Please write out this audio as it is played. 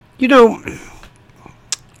You know,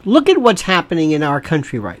 look at what's happening in our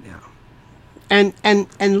country right now.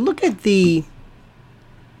 And look at the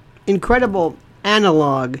incredible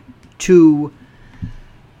analog to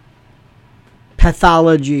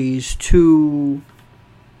pathologies, to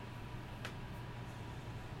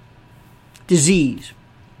disease.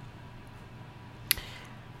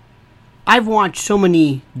 I've watched so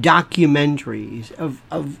many documentaries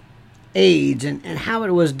of AIDS and how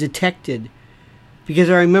it was detected, because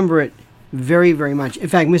I remember it very, very much. In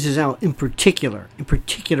fact, Mrs. L in particular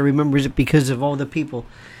remembers it because of all the people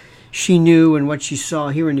she knew and what she saw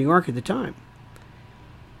here in New York at the time.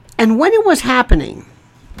 And when it was happening,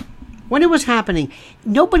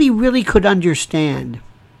 nobody really could understand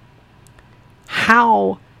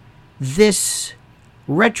how this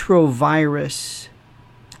retrovirus,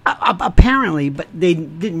 apparently, but they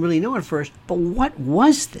didn't really know at first, but what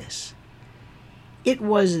was this? It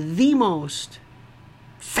was the most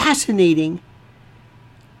fascinating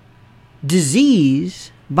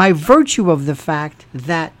disease by virtue of the fact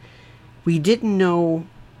that we didn't know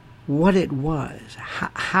what it was,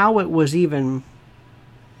 how it was even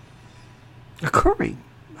occurring,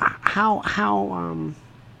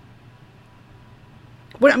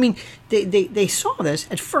 they saw this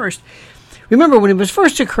at first. Remember, when it was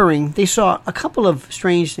first occurring, they saw a couple of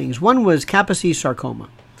strange things. One was Kaposi sarcoma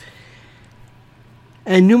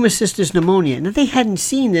and pneumocystis pneumonia. Now, they hadn't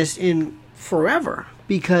seen this in forever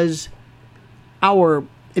because our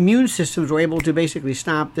immune systems were able to basically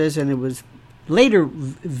stop this, and it was later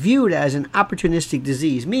viewed as an opportunistic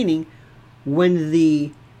disease, meaning when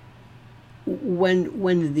the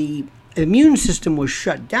immune system was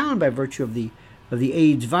shut down by virtue of the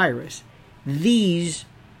AIDS virus, these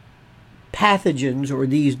pathogens or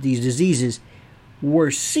these diseases were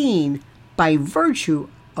seen by virtue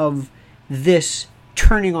of this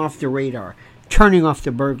turning off the radar, turning off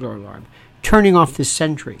the burglar alarm, turning off the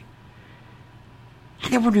sentry.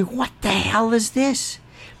 And they're wondering, what the hell is this?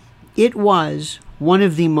 It was one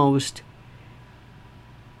of the most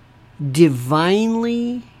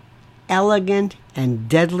divinely elegant and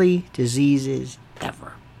deadly diseases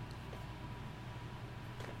ever.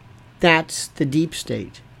 That's the deep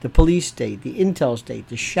state, the police state, the intel state,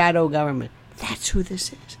 the shadow government. That's who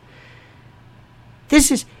this is.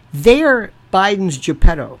 They're Biden's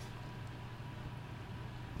Geppetto.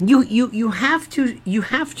 You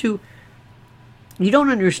don't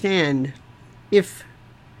understand if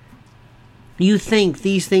you think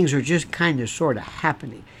these things are just kind of sort of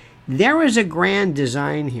happening. There is a grand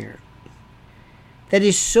design here that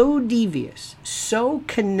is so devious, so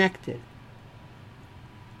connected.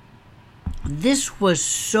 This was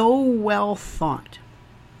so well thought.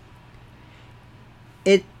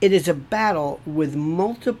 It is a battle with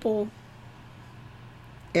multiple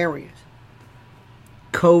areas.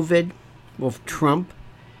 COVID, with Trump,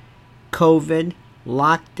 COVID,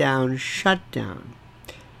 lockdown, shutdown,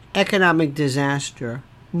 economic disaster,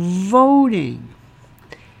 voting,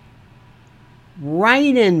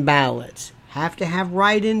 write-in ballots. Have to have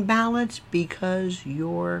write-in ballots because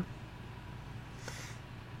you're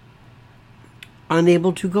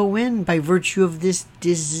unable to go in by virtue of this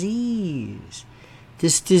disease.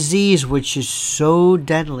 This disease which is so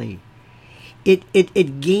deadly. It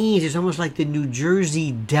gains, it's almost like the New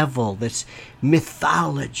Jersey devil, this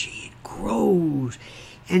mythology. It grows,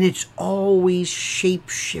 and it's always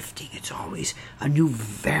shape-shifting. It's always a new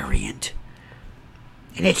variant.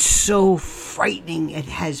 And it's so frightening. It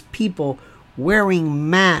has people wearing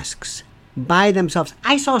masks by themselves.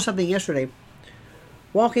 I saw something yesterday,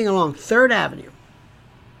 walking along 3rd Avenue.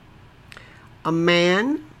 A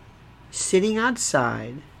man sitting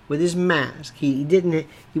outside with his mask. He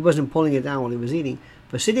wasn't pulling it down while he was eating,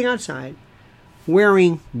 but sitting outside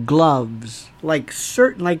wearing gloves, like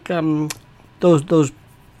those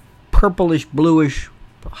purplish bluish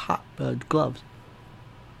hot gloves.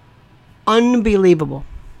 Unbelievable.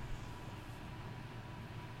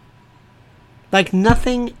 Like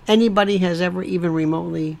nothing anybody has ever even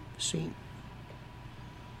remotely seen.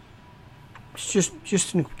 It's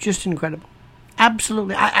just incredible.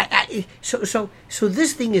 Absolutely. So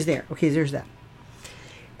this thing is there. Okay, there's that.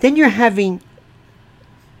 Then you're having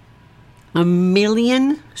 1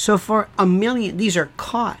 million. These are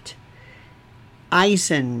caught.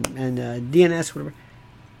 ICE and DNS, whatever.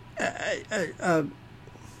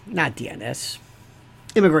 Not DNS.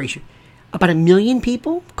 Immigration. About 1 million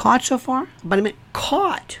people caught so far. About 1 million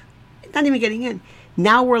caught. Not even getting in.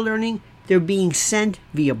 Now we're learning they're being sent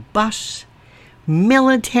via bus,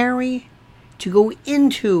 military, to go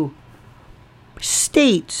into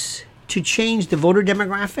states to change the voter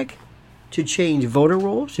demographic, to change voter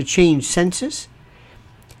rolls, to change census.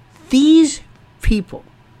 These people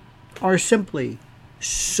are simply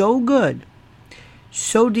so good,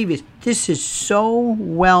 so devious. This is so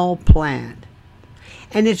well planned.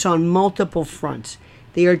 And it's on multiple fronts.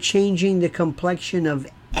 They are changing the complexion of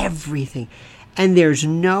everything. And there's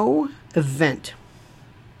no event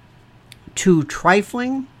too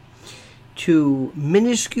trifling, too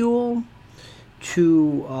minuscule,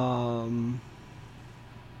 too, I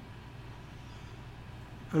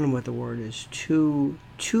don't know what the word is, too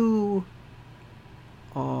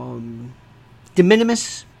de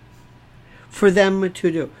minimis for them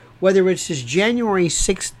to do. Whether it's this January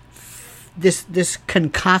 6th, this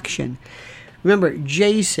concoction. Remember,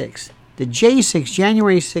 J6, the J6,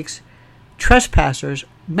 January 6th, trespassers,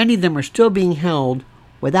 many of them are still being held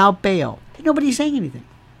without bail. And nobody's saying anything.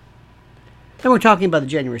 And we're talking about the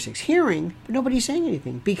January 6th hearing, but nobody's saying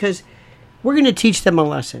anything because we're going to teach them a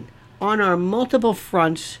lesson. On our multiple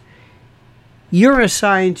fronts, you're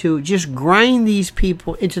assigned to just grind these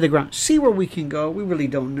people into the ground. See where we can go. We really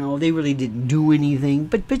don't know. They really didn't do anything.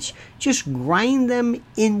 But just grind them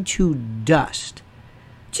into dust.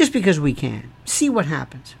 Just because we can. See what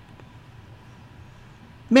happens.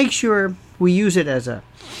 Make sure we use it as a...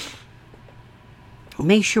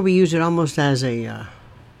 Make sure we use it almost as a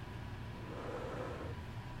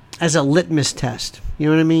litmus test. You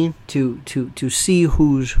know what I mean? To see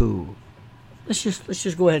who's who. Let's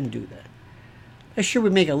just go ahead and do that. Let's sure we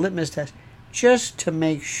make a litmus test just to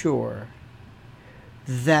make sure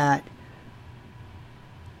that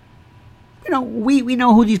we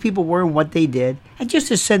know who these people were and what they did, and just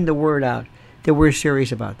to send the word out that we're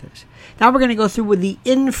serious about this. Now we're going to go through with the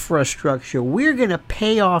infrastructure. We're going to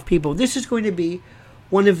pay off people. This is going to be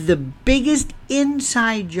one of the biggest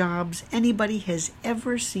inside jobs anybody has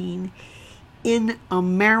ever seen in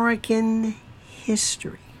American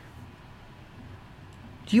history.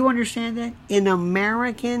 Do you understand that? In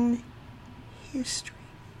American history.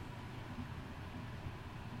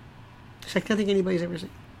 It's like nothing anybody's ever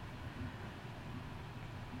seen.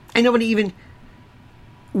 And nobody even...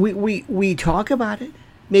 We talk about it.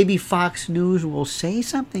 Maybe Fox News will say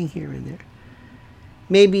something here and there.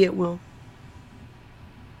 Maybe it will.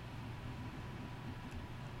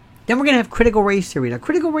 Then we're going to have critical race theory. Now,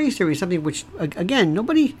 critical race theory is something which, again,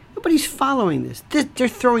 nobody's following this. They're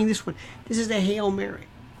throwing this one. This is a Hail Mary.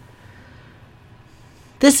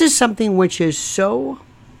 This is something which is so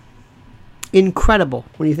incredible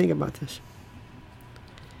when you think about this.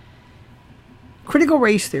 Critical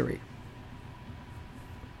race theory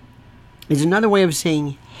is another way of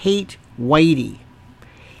saying hate whitey.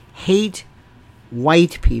 Hate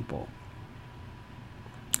white people.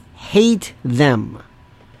 Hate them.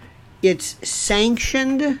 It's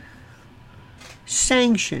sanctioned,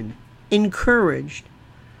 encouraged,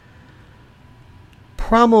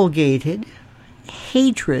 promulgated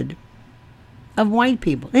hatred of white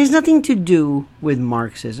people. It has nothing to do with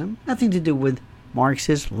Marxism, nothing to do with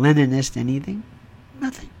Marxist, Leninist, anything.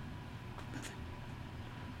 Nothing.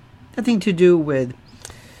 Nothing to do with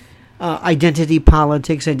identity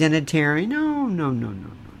politics, identitarian. No.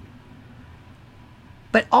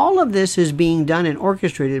 But all of this is being done and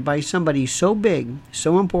orchestrated by somebody so big,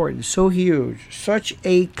 so important, so huge, such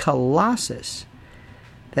a colossus,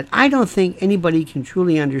 that I don't think anybody can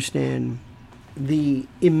truly understand the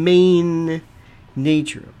inane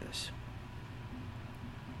nature of this.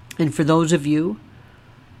 And for those of you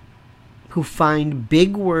who find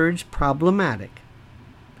big words problematic,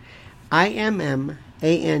 IMMANE.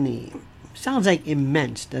 Sounds like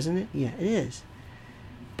immense, doesn't it? Yeah, it is.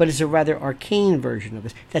 But it's a rather arcane version of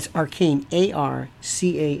this. That's arcane,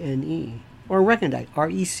 ARCANE. Or recondite,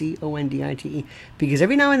 RECONDITE. Because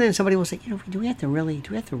every now and then somebody will say, do we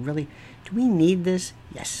need this?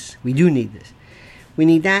 Yes, we do need this. We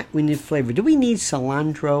need that, we need flavor. Do we need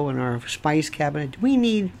cilantro in our spice cabinet? Do we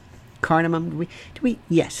need cardamom? Do we?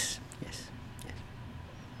 Yes.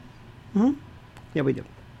 Yeah, we do.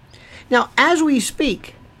 Now, as we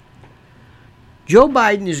speak, Joe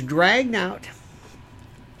Biden is dragged out.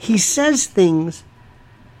 He says things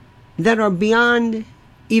that are beyond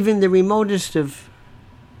even the remotest of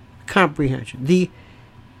comprehension. The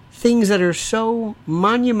things that are so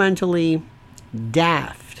monumentally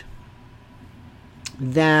daft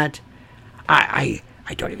that I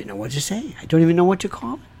don't even know what to say. I don't even know what to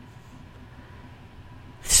call it.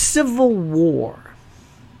 Civil war.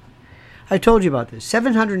 I told you about this.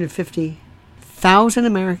 750,000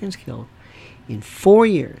 Americans killed in 4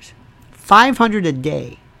 years. 500 a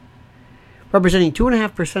day. Representing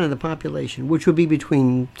 2.5% of the population, which would be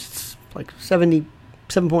between like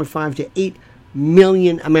 7.5 to 8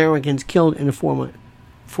 million Americans killed in a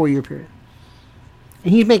 4-year period.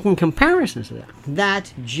 And he's making comparisons to that.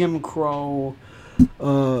 That Jim Crow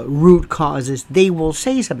root causes, they will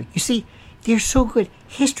say something. You see, they're so good.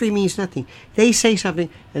 History means nothing. They say something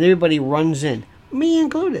and everybody runs in, me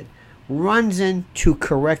included, runs in to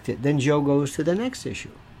correct it. Then Joe goes to the next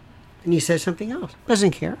issue and he says something else.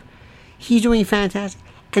 Doesn't care. He's doing fantastic.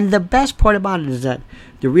 And the best part about it is that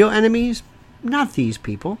the real enemies, not these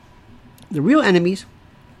people, the real enemies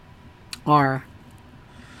are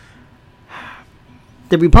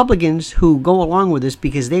the Republicans who go along with this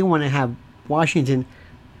because they want to have Washington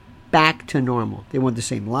back to normal. They want the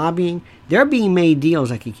same lobbying. They're being made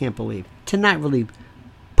deals like you can't believe to not really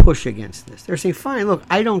push against this. They're saying, fine, look,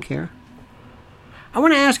 I don't care. I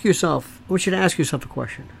want you to ask yourself a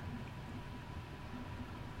question.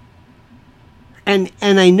 And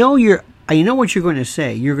I know what you're going to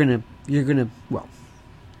say. You're going to, well,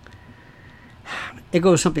 it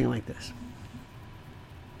goes something like this.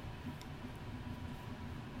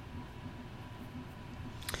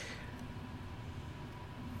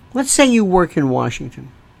 Let's say you work in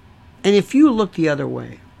Washington, and if you look the other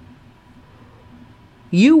way,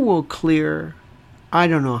 you will clear, I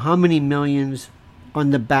don't know how many millions on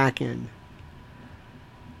the back end,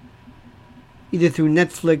 either through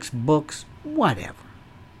Netflix, books, whatever.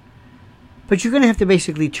 But you're going to have to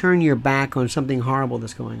basically turn your back on something horrible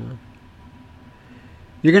that's going on.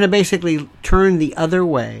 You're going to basically turn the other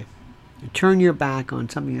way, turn your back on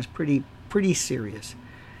something that's pretty serious,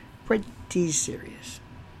 pretty serious.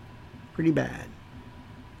 Pretty bad.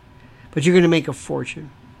 But you're going to make a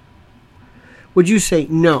fortune. Would you say,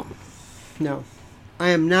 no, I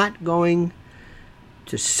am not going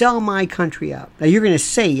to sell my country out? Now, you're going to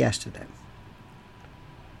say yes to that.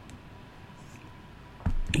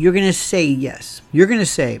 You're going to say yes. You're going to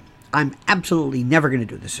say, I'm absolutely never going to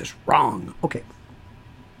do this. This is wrong. Okay.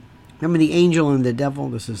 Remember the angel and the devil?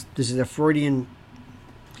 This is a Freudian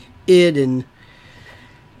id and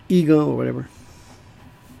ego or whatever.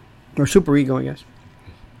 Or superego, I guess.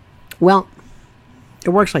 Well, it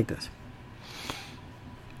works like this.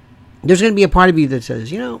 There's going to be a part of you that says,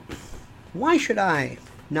 why should I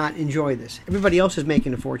not enjoy this? Everybody else is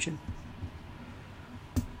making a fortune.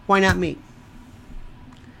 Why not me?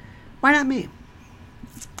 Why not me?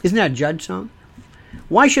 Isn't that a Judge song?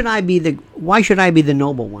 Why should I be the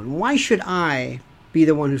noble one? Why should I be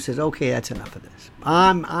the one who says, okay, that's enough of this.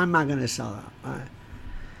 I'm not going to sell out.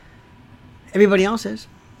 Everybody else is.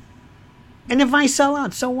 And if I sell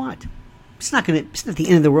out, so what? It's not the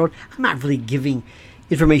end of the world. I'm not really giving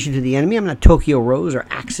information to the enemy. I'm not Tokyo Rose or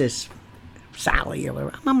Axis Sally or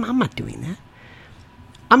whatever. I'm not doing that.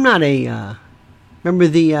 I'm not a remember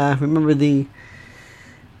the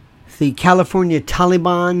California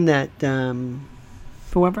Taliban that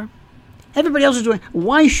whoever. Everybody else is doing it.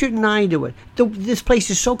 Why shouldn't I do it? This place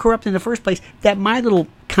is so corrupt in the first place that my little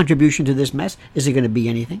contribution to this mess isn't going to be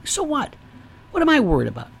anything. So what? What am I worried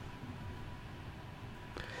about?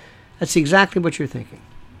 That's exactly what you're thinking.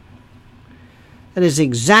 That is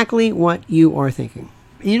exactly what you are thinking.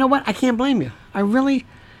 And you know what? I can't blame you. I really,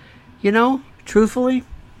 truthfully,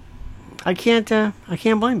 I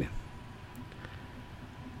can't blame you.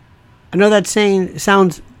 I know that saying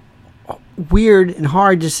sounds weird and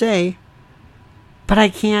hard to say, but I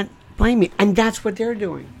can't blame you. And that's what they're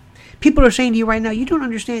doing. People are saying to you right now, you don't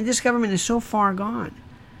understand, this government is so far gone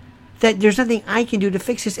that there's nothing I can do to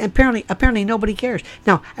fix this. And apparently nobody cares.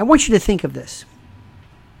 Now, I want you to think of this.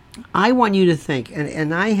 I want you to think,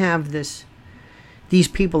 and I have these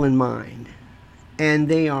people in mind, and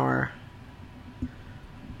they are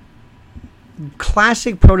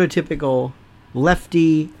classic, prototypical,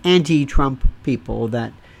 lefty, anti-Trump people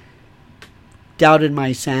that doubted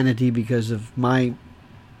my sanity because of my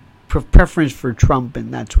preference for Trump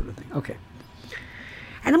and that sort of thing. Okay.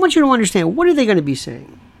 And I want you to understand, what are they going to be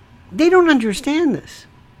saying? They don't understand this.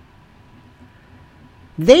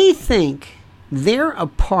 They think they're a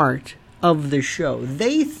part of the show.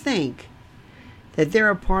 They think that they're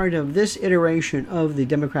a part of this iteration of the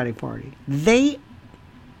Democratic Party. They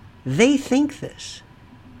think this.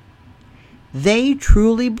 They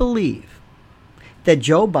truly believe that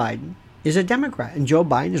Joe Biden is a Democrat and Joe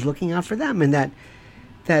Biden is looking out for them, and that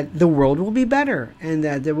the world will be better and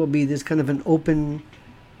that there will be this kind of an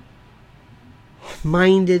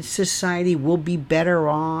open-minded society. Will be better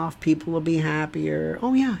off. People will be happier.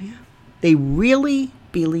 Oh, yeah. They really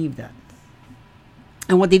believe that.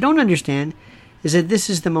 And what they don't understand is that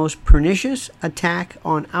this is the most pernicious attack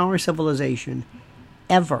on our civilization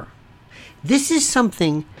ever. This is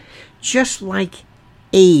something just like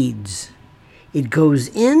AIDS. It goes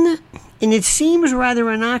in and it seems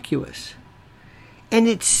rather innocuous. And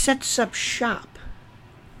it sets up shop.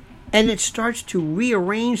 And it starts to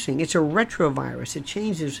rearrange things. It's a retrovirus. It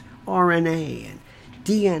changes RNA and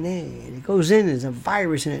DNA, and it goes in as a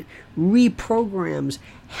virus, and it reprograms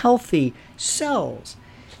healthy cells.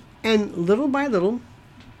 And little by little,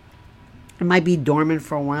 it might be dormant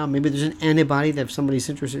for a while. Maybe there's an antibody that if somebody's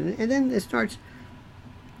interested in, and then it starts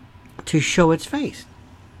to show its face.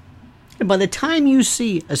 And by the time you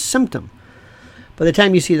see a symptom, by the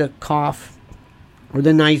time you see the cough, or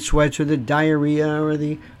the night sweats, or the diarrhea, or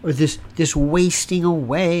this wasting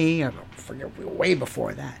away, I forget, way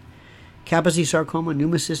before that, Kaposi sarcoma,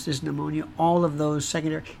 pneumocystis pneumonia, all of those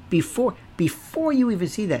secondary. Before you even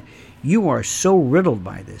see that, you are so riddled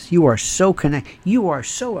by this. You are so connected. You are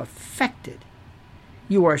so affected.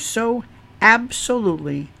 You are so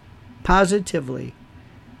absolutely, positively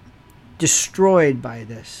destroyed by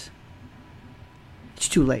this. It's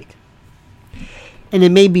too late. And it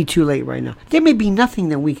may be too late right now. There may be nothing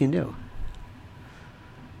that we can do.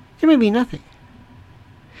 There may be nothing.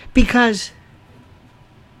 Because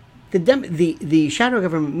the shadow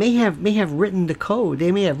government may have written the code.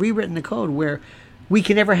 They may have rewritten the code where we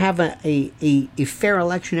can never have a fair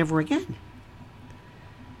election ever again.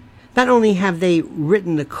 Not only have they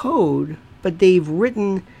written the code, but they've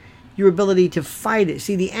written your ability to fight it.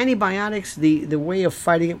 See, the antibiotics, the way of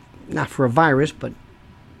fighting it, not for a virus, but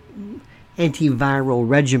antiviral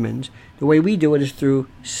regimens, the way we do it is through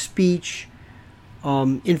speech,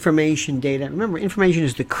 information, data. Remember, information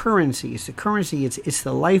is the currency. It's the currency. It's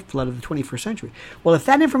the lifeblood of the 21st century. Well, if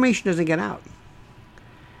that information doesn't get out,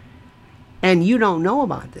 and you don't know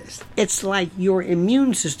about this, it's like your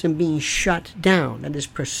immune system being shut down. That is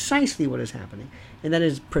precisely what is happening. And that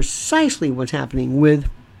is precisely what's happening with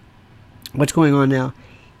what's going on now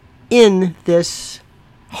in this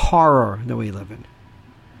horror that we live in.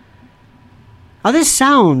 Now, this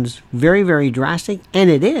sounds very, very drastic, and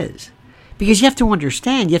it is. Because you have to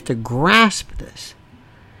understand, you have to grasp this.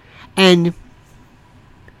 And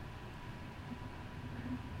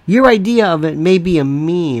your idea of it may be a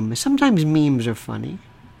meme. Sometimes memes are funny.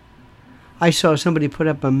 I saw somebody put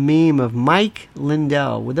up a meme of Mike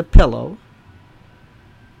Lindell with a pillow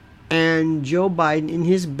and Joe Biden in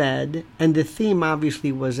his bed. And the theme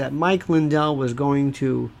obviously was that Mike Lindell was going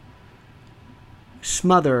to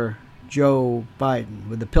smother Joe Biden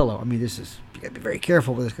with a pillow. I mean, you got to be very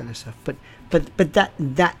careful with this kind of stuff. But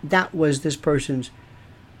that was this person's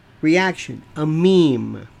reaction, a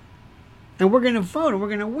meme. And we're going to vote, and we're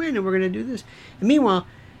going to win, and we're going to do this. And meanwhile,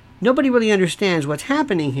 nobody really understands what's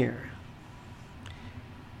happening here.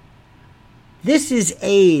 This is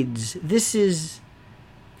AIDS. This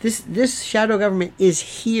shadow government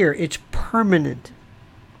is here. It's permanent.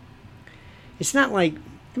 It's not like,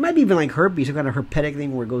 it might be even like herpes, some kind of herpetic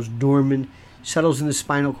thing where it goes dormant, settles in the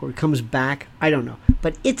spinal cord, comes back. I don't know.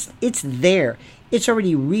 But it's there. It's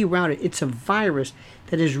already rerouted. It's a virus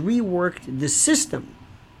that has reworked the system.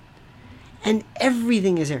 And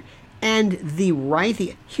everything is there. And the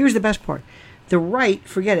right, here's the best part. The right,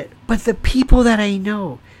 forget it. But the people that I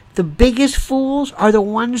know, the biggest fools are the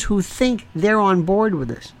ones who think they're on board with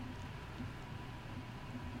this.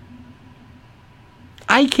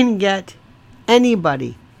 I can get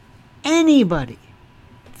anybody,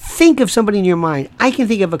 think of somebody in your mind. I can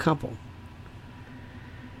think of a couple.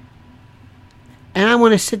 And I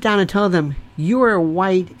want to sit down and tell them, you are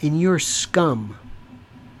white and you're scum.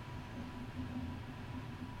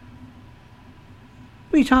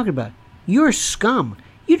 What are you talking about? You're scum.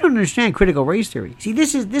 You don't understand critical race theory. See,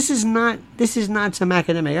 this is not some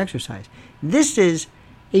academic exercise. This is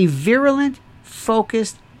a virulent,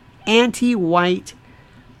 focused, anti-white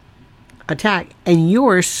attack, and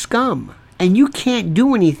you're scum, and you can't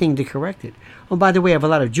do anything to correct it. Oh, by the way, I have a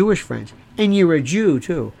lot of Jewish friends, and you're a Jew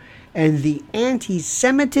too. And the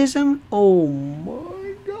anti-Semitism, oh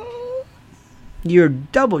my God, you're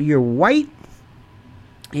double. You're white,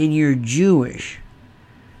 and you're Jewish.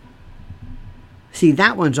 See,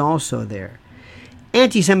 that one's also there.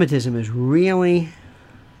 Anti-Semitism is really,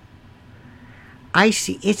 I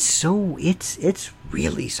see, it's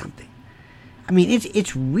really something. I mean,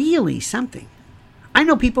 it's really something. I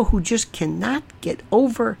know people who just cannot get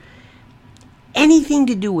over anything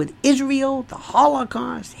to do with Israel, the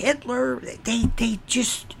Holocaust, Hitler. They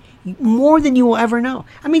just, more than you will ever know.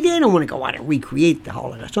 I mean, they don't want to go out and recreate the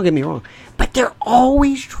Holocaust, don't get me wrong. But they're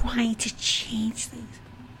always trying to change things.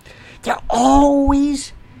 They're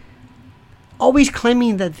always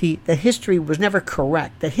claiming that that history was never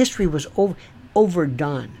correct, that history was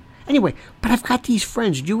overdone. Anyway, but I've got these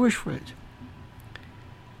friends, Jewish friends.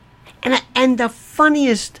 And the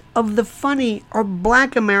funniest of the funny are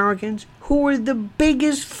black Americans who are the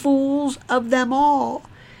biggest fools of them all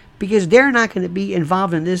because they're not going to be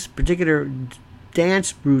involved in this particular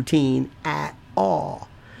dance routine at all.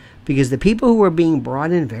 Because the people who are being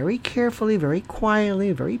brought in very carefully, very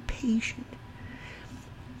quietly, very patient,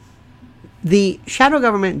 the shadow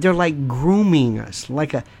government, they're like grooming us,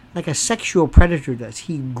 like a sexual predator does.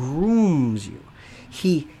 He grooms you.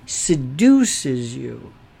 He seduces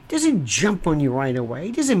you. He doesn't jump on you right away.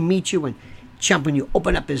 He doesn't meet you and jump on you,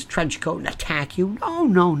 open up his trench coat and attack you.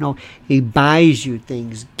 No. He buys you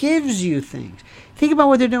things, gives you things. Think about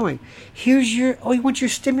what they're doing. Here's your, you want your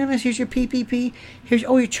stimulus? Here's your PPP. Here's,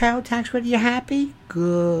 your child tax credit. You happy?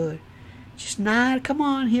 Good. Just nod. Come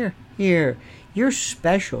on, here. You're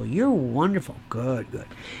special. You're wonderful. Good.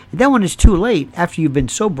 And then when it's too late, after you've been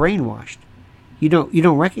so brainwashed, you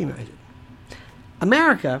don't recognize it.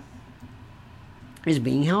 America is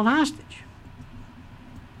being held hostage.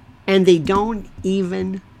 And they don't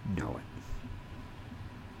even know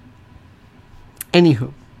it.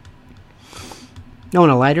 Anywho. On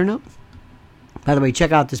a lighter note, by the way,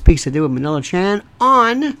 check out this piece I did with Manila Chan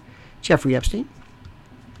on Jeffrey Epstein.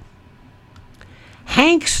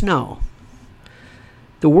 Hank Snow,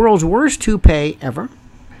 the world's worst toupee ever.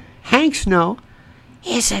 Hank Snow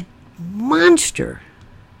is a monster.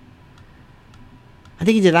 I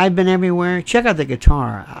think he did I've Been Everywhere. Check out the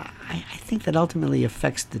guitar. I think that ultimately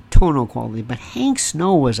affects the tonal quality, but Hank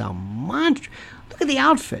Snow was a monster. Look at the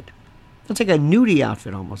outfit. It's like a nudie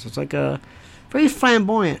outfit almost. It's like a very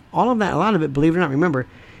flamboyant. All of that, a lot of it, believe it or not, remember,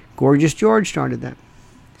 Gorgeous George started that.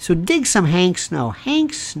 So dig some Hank Snow.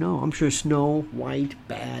 Hank Snow. I'm sure Snow, White,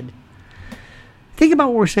 bad. Think about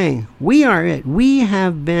what we're saying. We are it.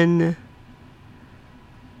 We're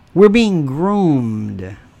being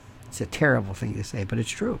groomed. It's a terrible thing to say, but it's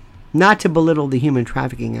true. Not to belittle the human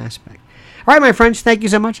trafficking aspect. All right, my friends, thank you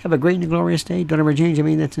so much. Have a great and glorious day. Don't ever change. I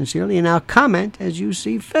mean that sincerely. And now comment as you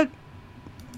see fit.